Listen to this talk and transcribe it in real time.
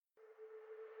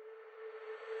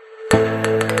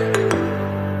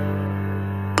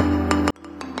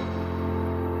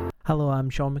I'm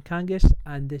Sean McCangus,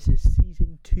 and this is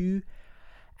Season 2,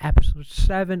 Episode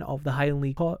 7 of the Highland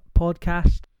League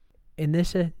podcast. In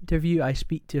this interview, I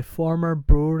speak to former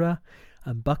Brora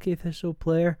and Buckie Thistle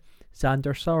player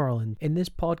Xander Sutherland. In this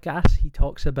podcast, he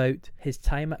talks about his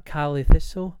time at Caley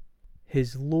Thistle,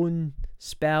 his loan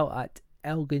spell at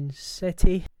Elgin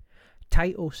City,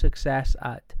 title success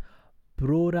at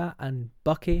Brora and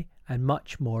Buckie, and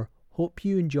much more. Hope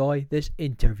you enjoy this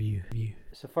interview.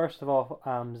 So first of all,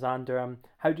 Xander,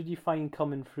 how did you find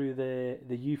coming through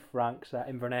the youth ranks at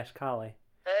Inverness Caley?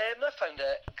 I found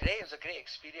it great. It was a great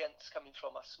experience coming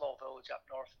from a small village up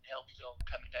north in Helpsdale.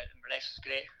 Coming down to Inverness was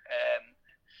great.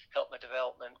 Helped my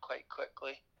development quite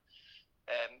quickly.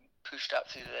 Pushed up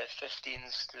through the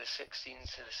 15s to the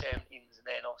 16s to the 17s and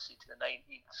then obviously to the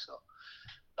 19s. So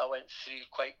that went through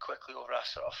quite quickly over a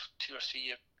sort of 2 or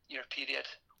 3 year period,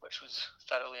 which was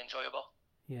thoroughly enjoyable.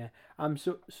 Yeah.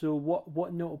 So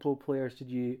what notable players did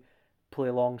you play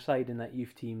alongside in that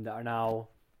youth team that are now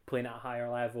playing at a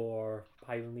higher level or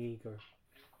Highland League? Or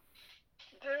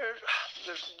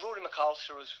there's Rory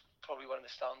McAllister was probably one of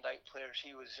the standout players.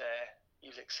 He was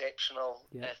exceptional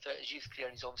throughout his youth career,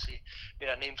 and he's obviously made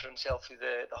a name for himself through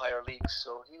the higher leagues.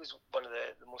 So he was one of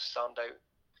the most standout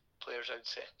players, I would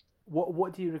say.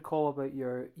 What do you recall about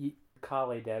your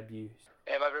Caley debut?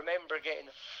 I remember getting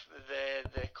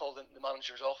the call into the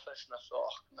manager's office, and I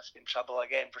thought, I must be in trouble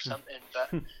again for something. But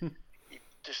he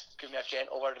just gave me a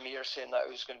gentle word in my ear saying that I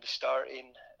was going to be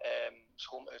starting. I was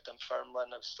home to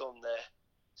Dunfermline. I was still in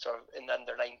the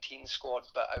under 19 squad,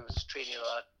 but I was training on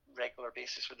a regular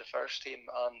basis with the first team.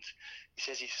 And he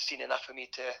says he's seen enough of me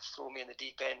to throw me in the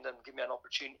deep end and give me an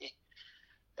opportunity.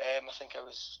 I think I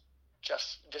was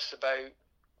just about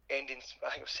ending,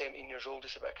 I think I was 17 years old,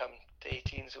 just about coming to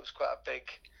 18, so it was quite a big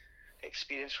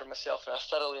experience for myself, and I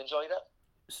thoroughly enjoyed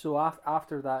it. So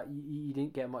after that, you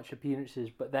didn't get much appearances,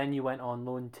 but then you went on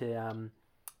loan to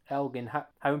Elgin.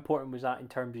 How important was that in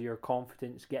terms of your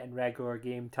confidence, getting regular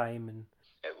game time? And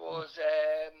it was,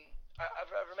 I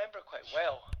remember quite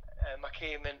well. I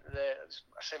came into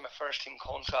I signed my first team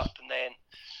contract, and then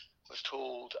was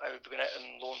told I would be going out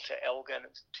on loan to Elgin.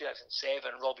 It was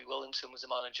 2007. Robbie Williamson was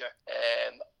the manager.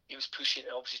 He was pushing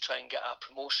to obviously try and get a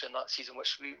promotion that season,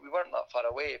 which we weren't that far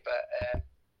away, but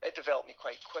it developed me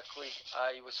quite quickly.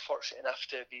 I was fortunate enough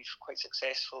to be quite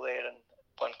successful there and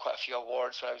won quite a few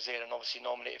awards when I was there, and obviously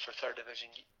nominated for 3rd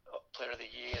Division Player of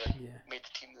the Year and made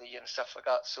the Team of the Year and stuff like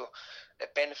that. So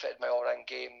it benefited my all-round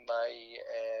game, my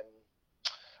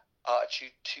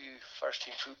attitude to first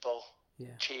team football.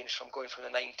 Changed from going from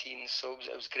the 19s, so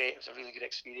it was great. It was a really good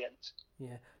experience.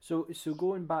 Yeah. So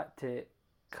going back to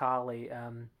Caley,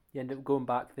 you ended up going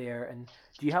back there, and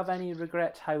do you have any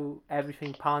regrets how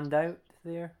everything panned out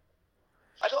there?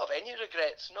 I don't have any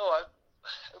regrets. No, I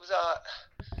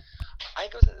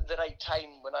think it was at the right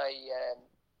time when I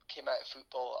came out of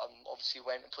football and obviously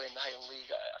went and played in the Highland League.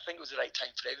 I think it was the right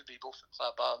time for everybody, both the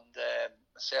club and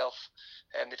myself.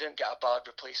 They didn't get a bad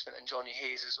replacement in Johnny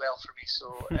Hayes as well for me,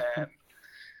 so.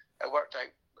 It worked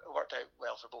out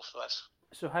well for both of us.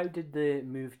 So how did the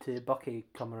move to Buckie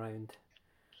come around?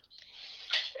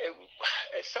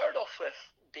 It started off with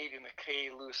Davy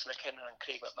McRae, Lewis McKinnon and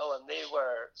Craig McMillan. They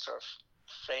were sort of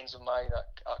friends of mine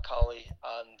at Caley,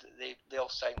 and they all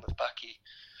signed with Buckie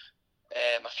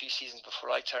a few seasons before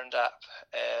I turned up.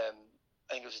 I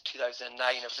think it was in 2009.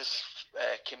 I just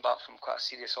came back from quite a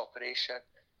serious operation,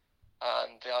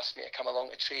 and they asked me to come along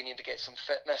to training to get some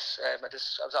fitness. I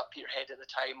was at Peterhead at the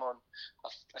time on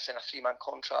I signed a 3-man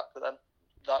contract with them.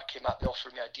 That came up, they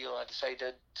offered me a deal, and I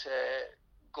decided to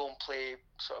go and play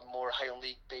sort of more Highland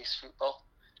League based football.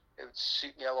 It would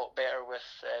suit me a lot better with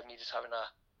me just having a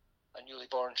newly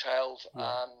born child,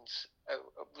 and it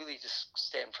really just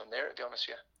stemmed from there, to be honest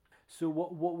with you. So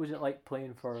what was it like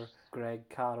playing for Greg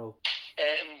Carroll?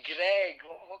 Greg,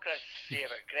 what can I say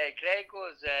about Greg? Greg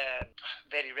was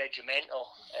very regimental.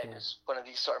 He was one of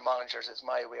these sort of managers, it's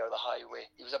my way or the highway.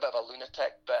 He was a bit of a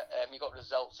lunatic, but he got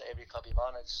results at every club he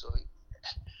managed, so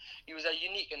he was a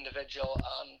unique individual,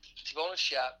 and to be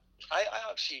honest with you, I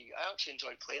actually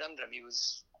enjoyed playing under him. He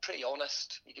was pretty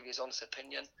honest. He gave you his honest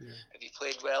opinion. If you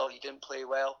played well, you didn't play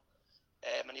well,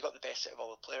 and he got the best out of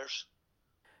all the players.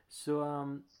 So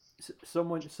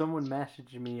someone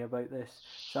messaged me about this.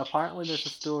 So apparently there's a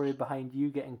story behind you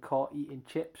getting caught eating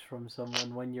chips from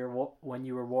someone when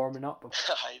you were warming up.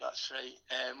 Aye, that's right.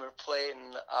 We were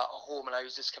playing at home, and I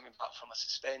was just coming back from a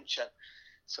suspension,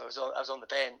 so I was on the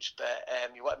bench. But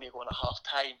he wanted me to go on at half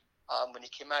time. When he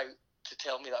came out to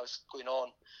tell me that was going on,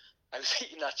 I was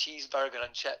eating a cheeseburger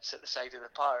and chips at the side of the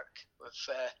park with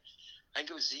I think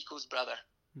it was Zico's brother.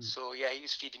 So yeah, he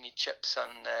was feeding me chips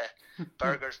and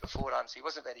burgers beforehand, so he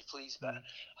wasn't very pleased, but I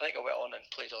think I went on and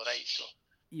played all right. So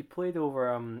You played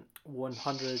over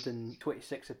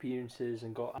 126 appearances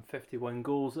and got 51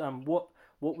 goals. What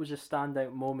was a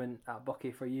standout moment at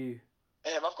Buckie for you?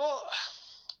 I've got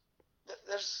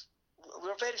we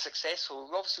were very successful.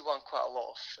 We obviously won quite a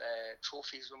lot of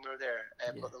trophies when we were there.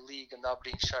 Got the league and the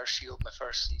Aberdeenshire Shield my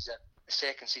first season. The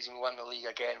second season we won the league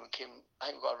again. I think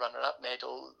we got a runner-up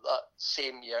medal that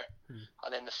same year,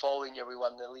 and then the following year we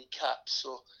won the league cap.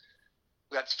 So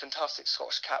we had fantastic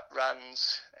Scottish cap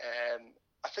runs.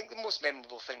 I think the most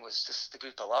memorable thing was just the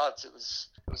group of lads. It was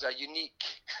a unique,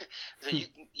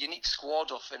 unique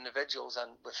squad of individuals,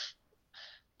 and with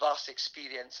vast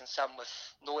experience and some with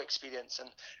no experience, and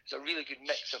it was a really good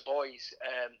mix of boys.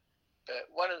 But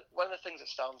one of the things that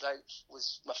stands out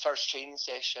was my first training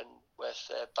session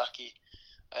with Buckie.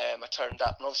 I turned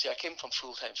up, and obviously I came from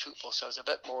full-time football, so I was a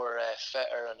bit more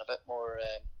fitter and a bit more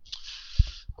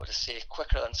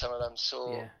quicker than some of them.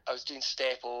 So I was doing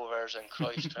step overs and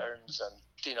Cruyff turns and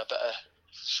doing a bit of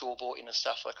showboating and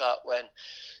stuff like that when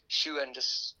Shewan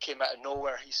just came out of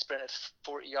nowhere. He sprinted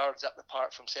 40 yards up the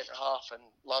park from centre half and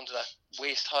landed a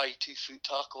waist high 2-foot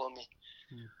tackle on me,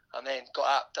 and then got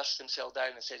up, dusted himself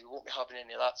down and said, "We won't be having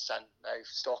any of that, son, now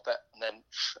stop it." And then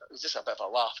it was just a bit of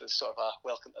a laugh. It was sort of a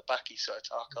welcome to Buckie sort of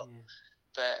tackle.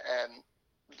 But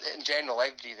in general,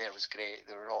 everybody there was great.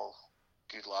 They were all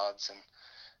good lads,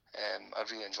 and I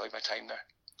really enjoyed my time there.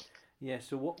 Yeah,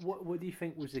 so what do you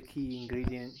think was the key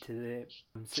ingredient to the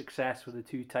success with the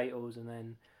 2 titles and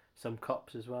then some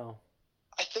cups as well?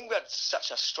 I think we had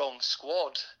such a strong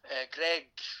squad. Greg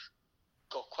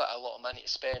got quite a lot of money to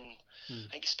spend. I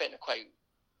think he spent it quite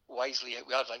wisely.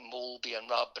 We had like Molby and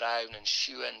Rob Brown and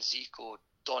Shewan, Zico,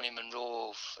 Donny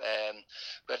Monroe,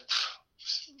 we had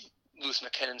Lewis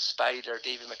McKinnon, Spider,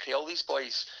 David McRae. All these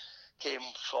boys came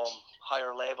from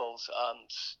higher levels, and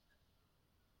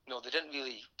they didn't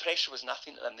really, pressure was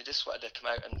nothing to them. They just wanted to come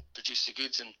out and produce the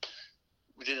goods, and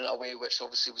we did it in a way which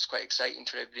obviously was quite exciting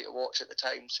for everybody to watch at the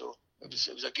time. So it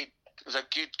was a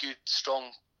good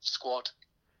strong squad.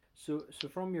 So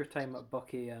from your time at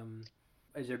Buckie,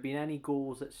 has there been any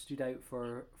goals that stood out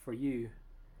for you?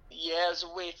 Yeah, it was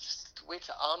away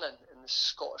to Annan in the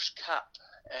Scottish Cup.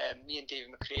 Me and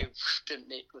David McRae didn't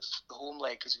make the home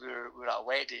leg because we were at a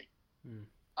wedding,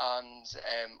 and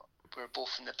we were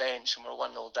both on the bench and we were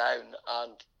 1-0 down,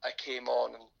 and I came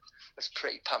on and was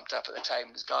pretty pumped up at the time.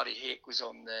 It was Gary Hake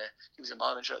he was a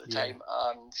manager at the time,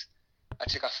 and I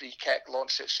took a free kick,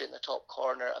 launched it straight in the top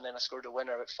corner, and then I scored a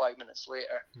winner about 5 minutes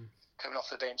later, coming off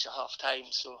the bench at half time.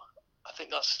 So I think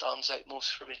that stands out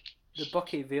most for me. The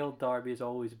Buckie Vale derby has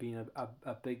always been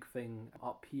a big thing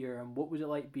up here, and what was it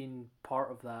like being part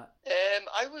of that?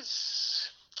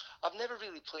 I've never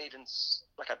really played in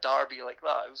like a derby like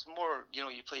that. It was more, you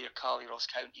play your Cali Ross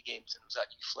County games, and it was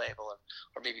at youth level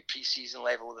or maybe pre-season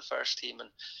level with the first team, and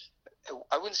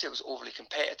I wouldn't say it was overly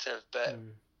competitive, but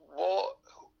what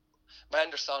my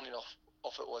understanding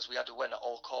of it was we had to win at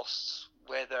all costs,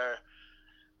 whether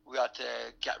we had to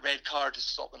get a red card to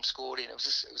stop them scoring. It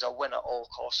was a win at all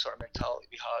costs sort of mentality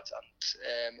we had,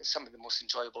 and it's some of the most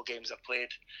enjoyable games I've played,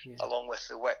 along with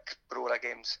the Wick Brora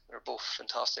games. They're both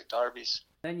fantastic derbies.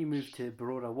 Then you moved to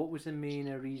Brora. What was the main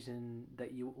reason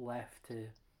that you left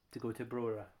to go to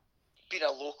Brora? Being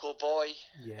a local boy,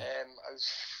 I was.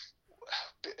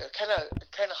 It kind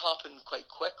of happened quite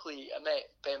quickly. I met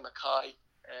Ben Mackay.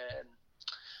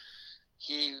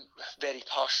 He very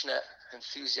passionate,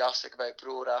 enthusiastic about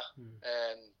Brora,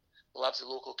 loves the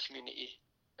local community.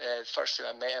 First time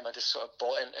I met him, I just sort of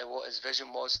bought into what his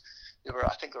vision was.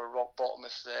 I think they were rock bottom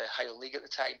of the Highland League at the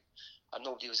time, and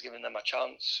nobody was giving them a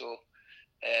chance. So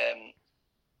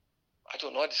I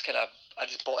don't know. I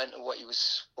just bought into what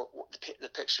the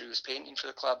picture he was painting for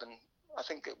the club, and I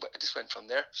think it just went from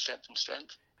there, strength and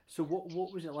strength. So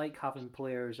what was it like having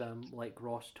players like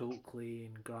Ross Tokley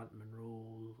and Grant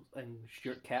Monroe and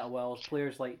Stuart Kettlewell,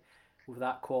 players like with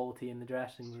that quality in the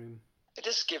dressing room? I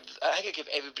think it gave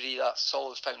everybody that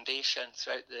solid foundation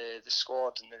throughout the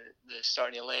squad and the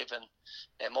starting 11,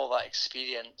 all that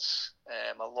experience,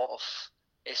 a lot of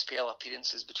SPL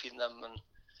appearances between them, and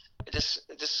it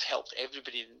just helped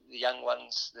everybody, the young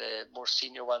ones, the more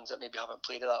senior ones that maybe haven't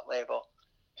played at that level.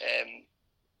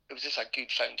 It was just a good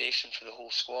foundation for the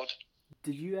whole squad.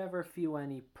 Did you ever feel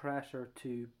any pressure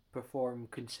to perform,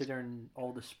 considering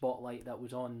all the spotlight that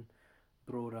was on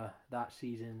Brora that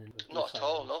season? Not at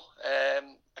all, no.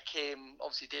 I came,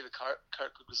 obviously David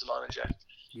Kirkwood was the manager.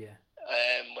 Yeah.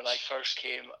 When I first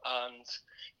came, and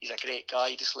he's a great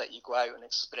guy. He just let you go out and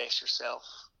express yourself.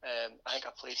 I think I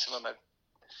played some of my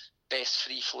best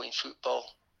free-flowing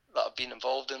football that have been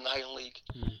involved in the Highland League,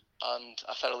 and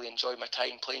I thoroughly enjoyed my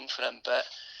time playing for him. But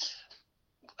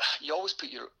you always put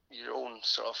your own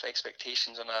sort of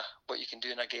expectations on what you can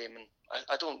do in a game, and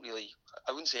I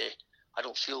wouldn't say I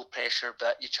don't feel pressure,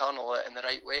 but you channel it in the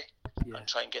right way and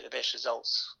try and get the best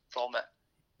results from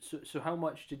it. So how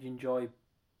much did you enjoy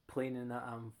playing in that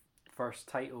first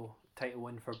title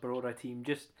win for Brora team?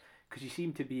 Just because you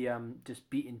seem to be just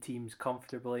beating teams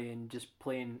comfortably and just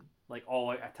playing like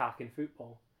all-out attacking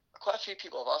football. Quite a few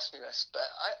people have asked me this, but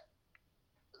I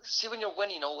see when you're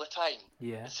winning all the time.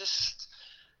 Yeah. It's just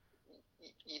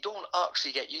you don't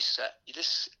actually get used to it.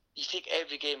 You take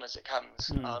every game as it comes,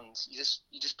 and you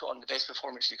just put on the best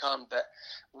performance you can. But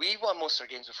we won most of our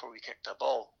games before we kicked a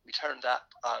ball. We turned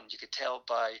up, and you could tell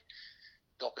by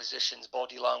the opposition's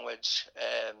body language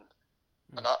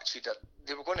and attitude that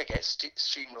they were going to get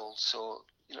steamrolled. So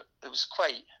it was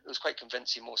quite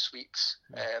convincing most weeks.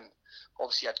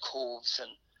 Obviously, you had Coves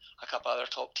and a couple other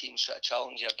top teams try to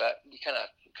challenge you, but we kind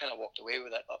of walked away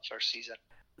with it that first season.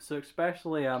 So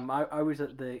especially, I was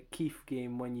at the Keith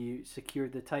game when you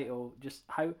secured the title. Just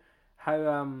how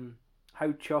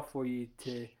chuffed were you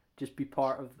to just be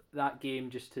part of that game,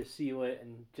 just to seal it,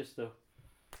 and just the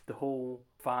whole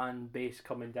fan base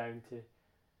coming down to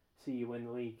see you win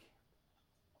the league?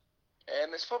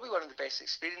 It's probably one of the best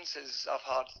experiences I've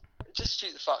had, just due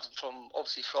to the fact I'm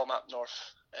from up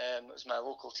north. It was my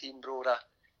local team, Brora.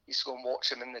 Used to go and watch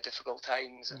them in the difficult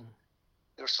times, and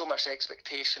there was so much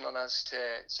expectation on us to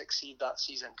succeed that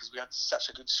season because we had such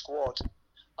a good squad,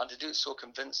 and to do it so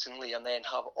convincingly and then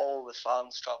have all the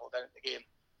fans travel down to the game,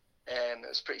 it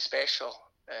was pretty special.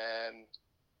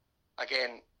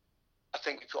 Again, I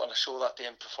think we put on a show that day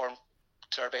and performed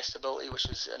to our best ability, which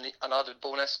was an added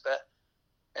bonus. But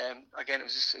again, it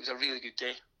was a really good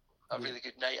day, a really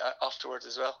good night afterwards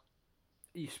as well.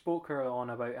 You spoke earlier on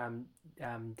about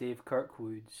Dave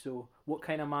Kirkwood. So what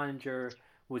kind of manager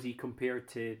was he compared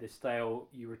to the style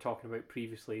you were talking about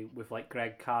previously with like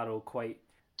Greg Carroll?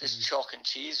 Just chalk and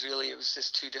cheese, really. It was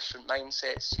just two different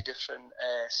mindsets, two different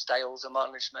styles of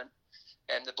management,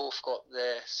 and they both got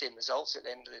the same results at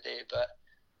the end of the day. But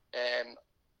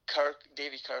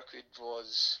Davy Kirkwood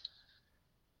was.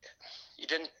 He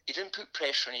didn't put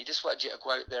pressure on you. He just wanted you to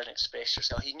go out there and express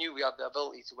yourself. He knew we had the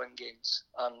ability to win games,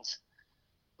 and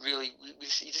really,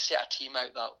 he just set a team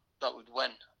out that would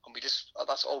win. And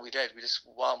that's all we did. We just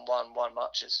won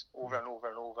matches over and over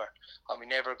and over. And we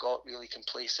never got really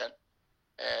complacent.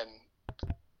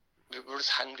 We were just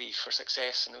hungry for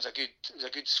success, and it was a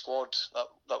good squad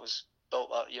that was built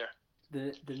that year.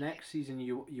 The next season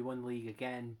you won league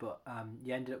again, but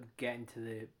you ended up getting to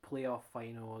the playoff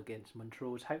final against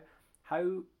Montrose.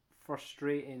 How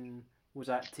frustrating was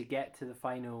that to get to the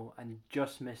final and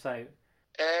just miss out?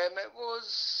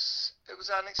 It was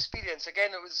an experience.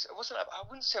 Again, it wasn't. I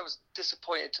wouldn't say I was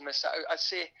disappointed to miss out. I'd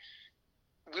say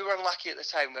we were unlucky at the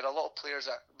time. We had a lot of players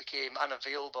that became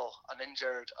unavailable and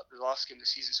injured at the last game of the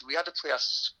season. So we had to play a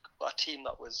team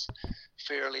that was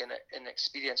fairly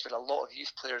inexperienced, with a lot of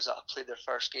youth players that had played their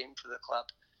first game for the club.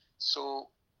 So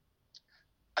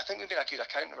I think we made a good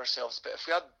account of ourselves. But if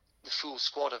we had the full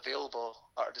squad available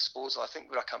at our disposal, I think we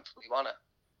would have comfortably won it.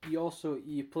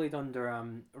 You played under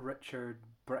Richard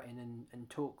Britton and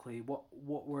Tokley. What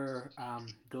were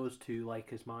those two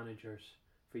like as managers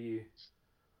for you?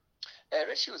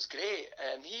 Richie was great.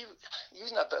 He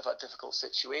was in a bit of a difficult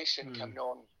situation coming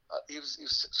on. He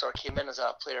sort of came in as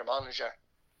a player manager.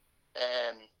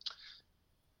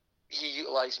 He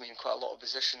utilised me in quite a lot of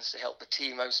positions to help the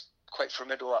team. I was quite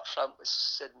formidable up front with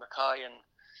Sid Mackay, and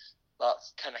that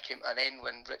kind of came to an end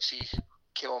when Richie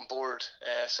came on board.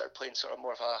 Started playing sort of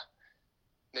more of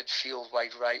a midfield,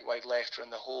 wide right, wide left, around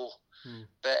the whole.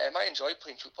 But I enjoyed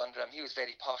playing football under him. He was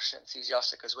very passionate,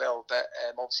 enthusiastic as well. But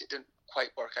obviously, it didn't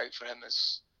quite work out for him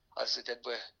as it did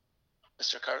with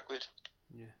Mr. Kirkwood.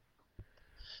 Yeah.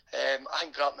 I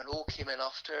think Grant Monroe came in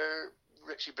after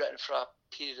Richie Britton for a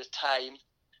period of time,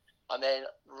 and then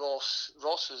Ross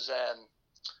was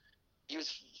he was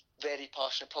very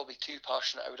passionate, probably too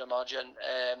passionate, I would imagine.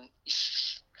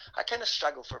 I kind of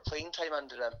struggled for playing time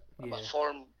under him. Yeah. My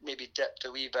form maybe dipped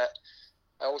a wee bit.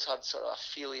 I always had sort of a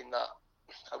feeling that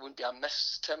I wouldn't be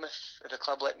amiss to him if the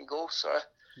club let me go, sort of.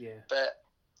 Yeah. But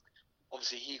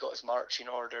obviously he got his marching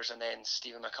orders, and then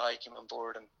Stephen Mackay came on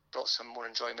board and brought some more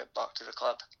enjoyment back to the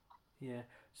club. Yeah.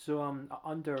 So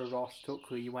under Ross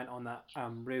Tokley, you went on that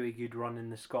really good run in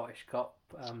the Scottish Cup,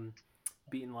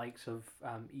 beating likes of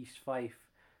East Fife.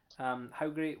 How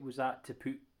great was that to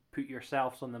put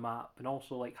yourselves on the map, and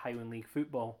also like Highland League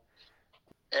football?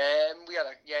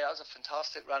 That was a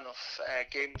fantastic run of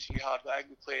games you had. I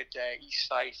think we played East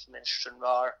Fife and then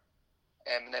Stranraer,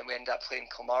 and then we ended up playing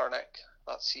Kilmarnock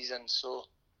that season. So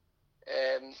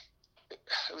it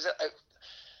was.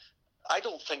 I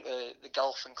don't think the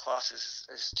gulf in class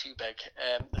is too big.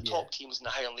 The top teams in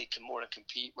the Highland League can more than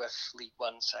compete with League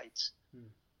One sides.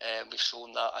 We've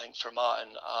shown that. I think Fermanagh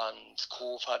and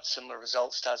Cove had similar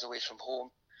results to us away from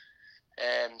home.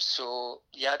 So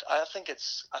yeah, I think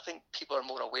people are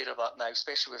more aware of that now,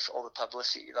 especially with all the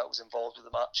publicity that was involved with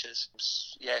the matches.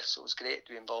 Yeah, so it was great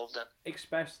to be involved in.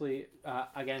 Especially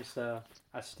against a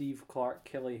Steve Clark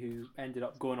Killie who ended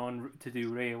up going on to do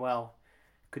really well.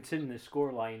 Considering the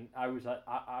scoreline, I was at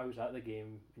the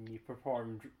game, and you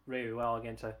performed really well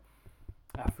against a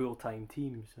full-time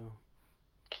team. So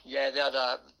yeah,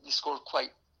 they scored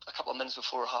quite a couple of minutes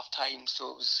before half time,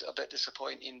 so it was a bit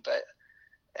disappointing. But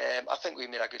I think we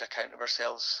made a good account of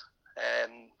ourselves.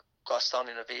 Got a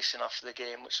standing ovation after the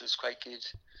game, which was quite good.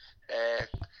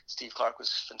 Steve Clark was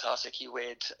fantastic. He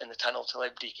waited in the tunnel till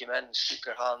everybody came in and shook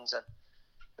their hands, and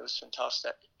it was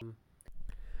fantastic.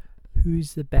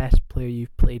 Who's the best player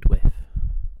you've played with?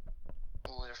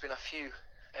 Oh, there's been a few.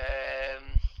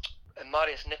 And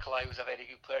Marius Nicolai was a very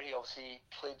good player. He obviously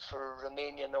played for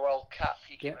Romania in the World Cup.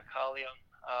 He came at Cali on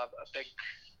a big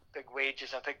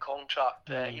wages, a big contract.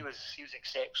 He was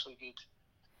exceptionally good.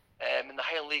 In the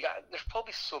Highland League, there's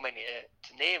probably so many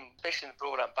to name, especially in the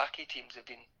Brora and Backy teams. Have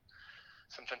been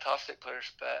some fantastic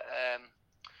players, but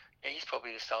he's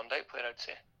probably the standout player, I'd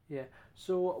say. Yeah.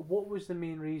 So, what was the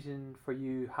main reason for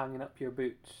you hanging up your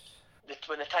boots?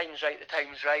 When the time's right, the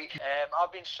time's right.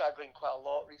 I've been struggling quite a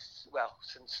lot.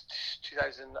 Since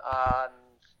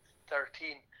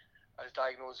 2013, I was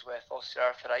diagnosed with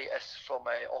osteoarthritis from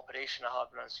an operation I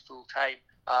had when I was full time,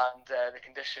 and the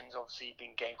conditions obviously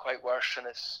been getting quite worse, and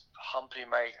it's hampering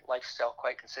my lifestyle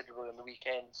quite considerably on the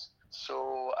weekends.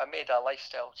 So I made a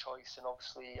lifestyle choice, and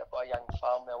obviously I've got a young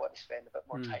family. I want to spend a bit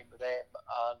more time with them,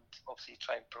 and obviously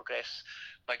try and progress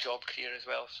my job career as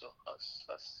well. So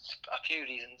that's a few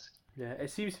reasons. Yeah, it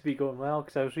seems to be going well,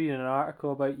 because I was reading an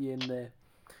article about you in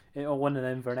one of the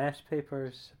Inverness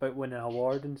papers about winning an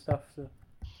award and stuff. So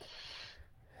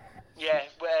yeah,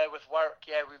 with work,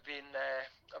 I've been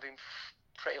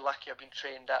pretty lucky. I've been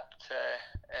trained up to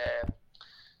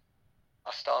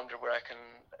a standard where I can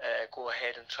go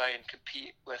ahead and try and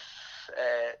compete with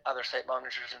other site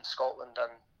managers in Scotland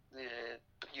and the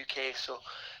UK. So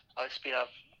it's been a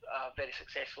very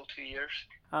successful 2 years.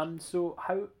 So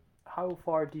how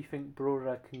far do you think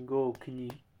Brora can go?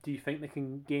 Do you think they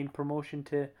can gain promotion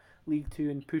to League Two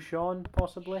and push on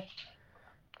possibly?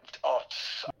 Oh,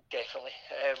 definitely.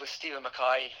 With Stephen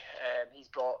Mackay, he's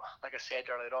brought, like I said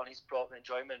earlier on, he's brought the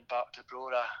enjoyment back to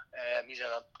Brora. He's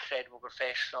an incredible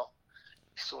professional.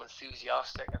 He's so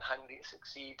enthusiastic and hungry to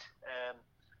succeed, and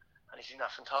he's doing a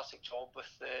fantastic job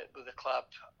with the club,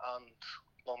 and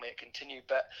long may it continue.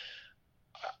 But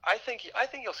I think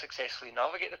he'll successfully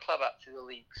navigate the club up to the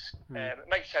leagues. It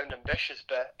might sound ambitious,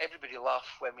 but everybody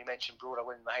laughed when we mentioned Brora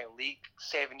winning the Highland League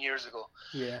 7 years ago.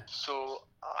 Yeah. So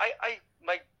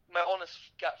my honest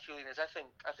gut feeling is I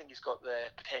think he's got the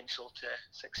potential to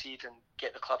succeed and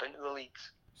get the club into the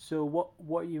leagues. So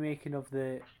what are you making of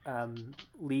the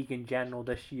league in general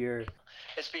this year?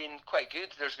 It's been quite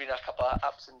good. There's been a couple of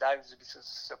ups and downs. There's been some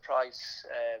surprise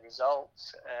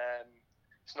results.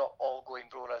 It's not all going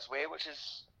Brora's way, which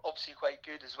is obviously quite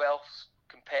good as well.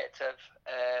 Competitive.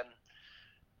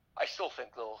 I still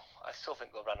think they'll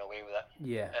run away with it.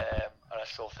 Yeah. And I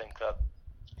still think that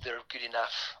they're good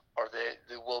enough, or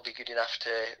they will be good enough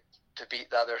to beat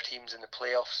the other teams in the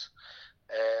playoffs.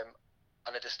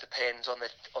 And it just depends on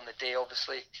the day,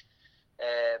 obviously.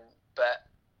 But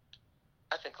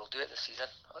I think they'll do it this season.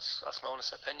 That's my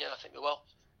honest opinion. I think they will.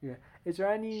 Yeah. Is there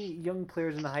any young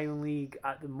players in the Highland League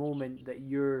at the moment that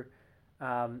you're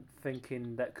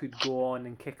thinking that could go on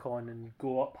and kick on and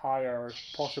go up higher, or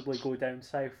possibly go down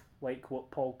south like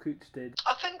what Paul Coots did?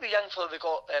 I think the young fella they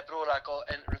got, Brora got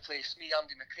in to replace me,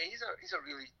 Andy McRae. He's a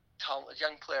really talented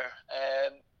young player.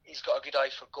 He's got a good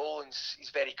eye for goal, and he's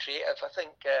very creative. I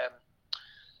think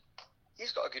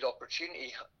he's got a good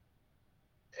opportunity.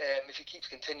 If he keeps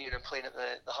continuing and playing at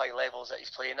the high levels that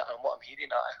he's playing at, and what I'm hearing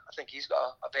at, I think he's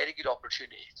got a very good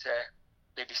opportunity to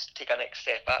maybe take a next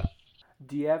step up.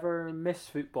 Do you ever miss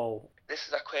football? This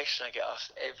is a question I get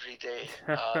asked every day,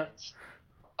 and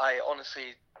I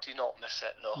honestly do not miss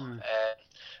it, no.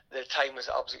 The time was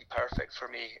absolutely perfect for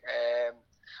me.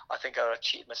 I think I would have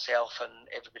cheated myself and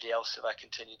everybody else if I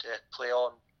continued to play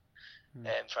on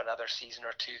for another season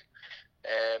or two.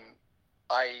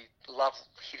 I love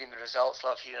hearing the results,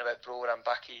 love hearing about Brora and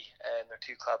Backy. They're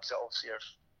two clubs that obviously are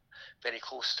very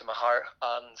close to my heart,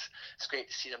 and it's great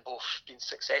to see them both being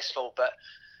successful. But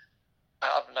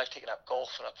I've now taken up golf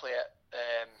and I play it.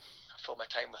 I fill my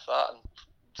time with that and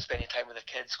spending time with the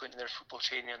kids, going to their football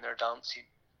training and their dancing,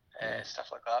 stuff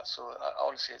like that. So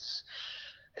honestly,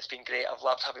 it's been great. I've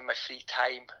loved having my free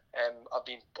time. I've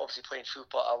been obviously playing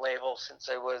football at a level since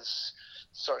I was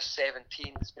sort of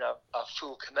 17. It's been a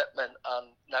full commitment,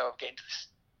 and now I'm getting to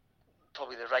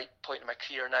probably the right point in my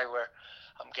career now where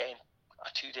I'm getting a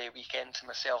 2-day weekend to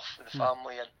myself with the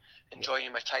family and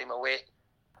enjoying my time away.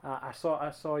 I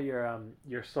saw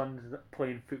your son's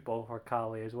playing football for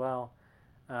Cali as well.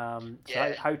 So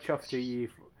how chuffed are you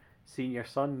seeing your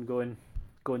son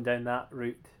going down that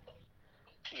route?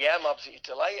 Yeah, I'm absolutely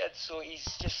delighted. So he's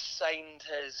just signed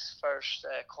his first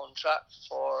contract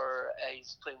for.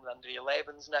 He's playing with under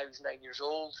 11s now. He's 9 years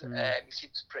old. He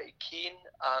seems pretty keen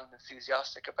and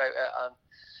enthusiastic about it, and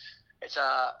it's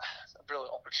a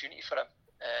brilliant opportunity for him.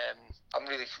 I'm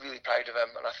really, really proud of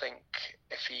him, and I think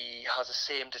if he has the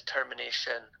same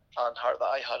determination and heart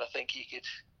that I had, I think he could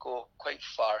go quite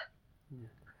far. Yeah.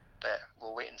 But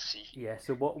we'll wait and see. Yeah.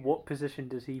 So what position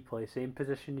does he play? Same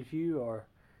position as you, or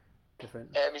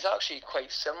different? He's actually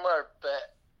quite similar,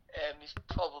 but he's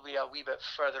probably a wee bit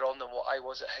further on than what I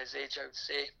was at his age, I would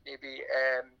say. Maybe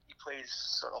he plays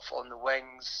sort of on the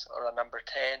wings or a number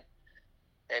 10.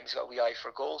 He's got a wee eye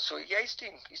for goal. So yeah, he's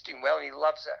doing well and he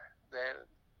loves it.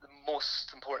 The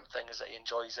most important thing is that he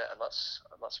enjoys it, and that's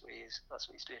what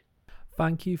he's doing.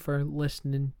 Thank you for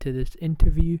listening to this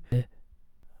interview.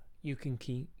 You can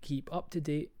keep up to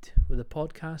date with the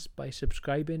podcast by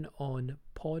subscribing on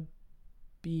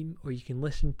Podbeam, or you can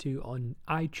listen to on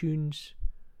iTunes.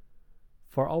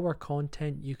 For our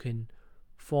content, you can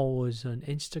follow us on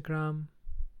Instagram,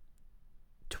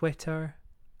 Twitter,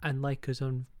 and like us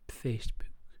on Facebook.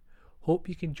 Hope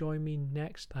you can join me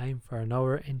next time for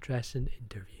another interesting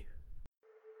interview.